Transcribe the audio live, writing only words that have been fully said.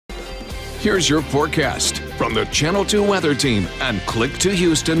Here's your forecast from the Channel 2 Weather Team and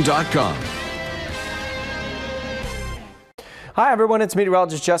click2houston.com. Hi everyone, it's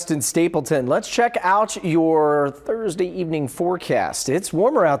meteorologist Justin Stapleton. Let's check out your Thursday evening forecast. It's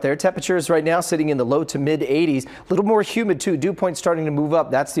warmer out there. Temperatures right now sitting in the low to mid 80s. A little more humid too. Dew point starting to move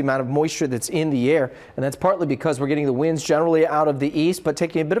up. That's the amount of moisture that's in the air. And that's partly because we're getting the winds generally out of the east, but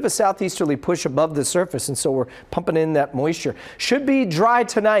taking a bit of a southeasterly push above the surface. And so we're pumping in that moisture. Should be dry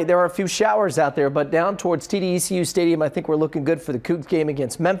tonight. There are a few showers out there, but down towards TD-ECU Stadium, I think we're looking good for the Cougs game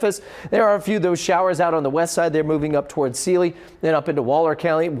against Memphis. There are a few of those showers out on the west side. They're moving up towards Sealy. Then up into Waller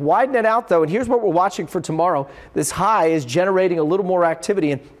County. Widen it out though, and here's what we're watching for tomorrow. This high is generating a little more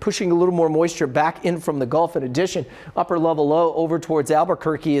activity and pushing a little more moisture back in from the Gulf. In addition, upper level low over towards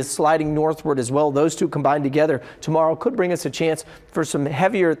Albuquerque is sliding northward as well. Those two combined together tomorrow could bring us a chance for some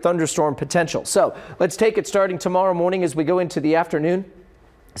heavier thunderstorm potential. So let's take it starting tomorrow morning as we go into the afternoon.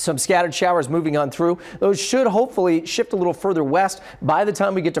 Some scattered showers moving on through. Those should hopefully shift a little further west by the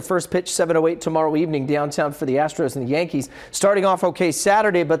time we get to first pitch 7:08 tomorrow evening downtown for the Astros and the Yankees. Starting off okay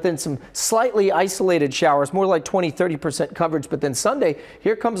Saturday, but then some slightly isolated showers, more like 20-30% coverage. But then Sunday,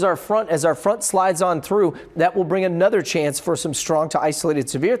 here comes our front. As our front slides on through, that will bring another chance for some strong to isolated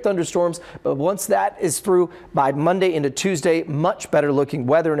severe thunderstorms. But once that is through by Monday into Tuesday, much better looking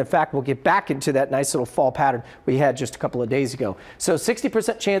weather. And in fact, we'll get back into that nice little fall pattern we had just a couple of days ago. So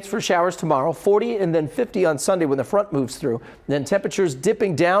 60% chance for showers tomorrow, 40 and then 50 on Sunday when the front moves through. Then temperatures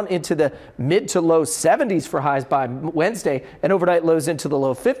dipping down into the mid to low 70s for highs by Wednesday and overnight lows into the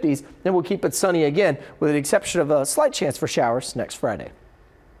low 50s. Then we'll keep it sunny again with the exception of a slight chance for showers next Friday.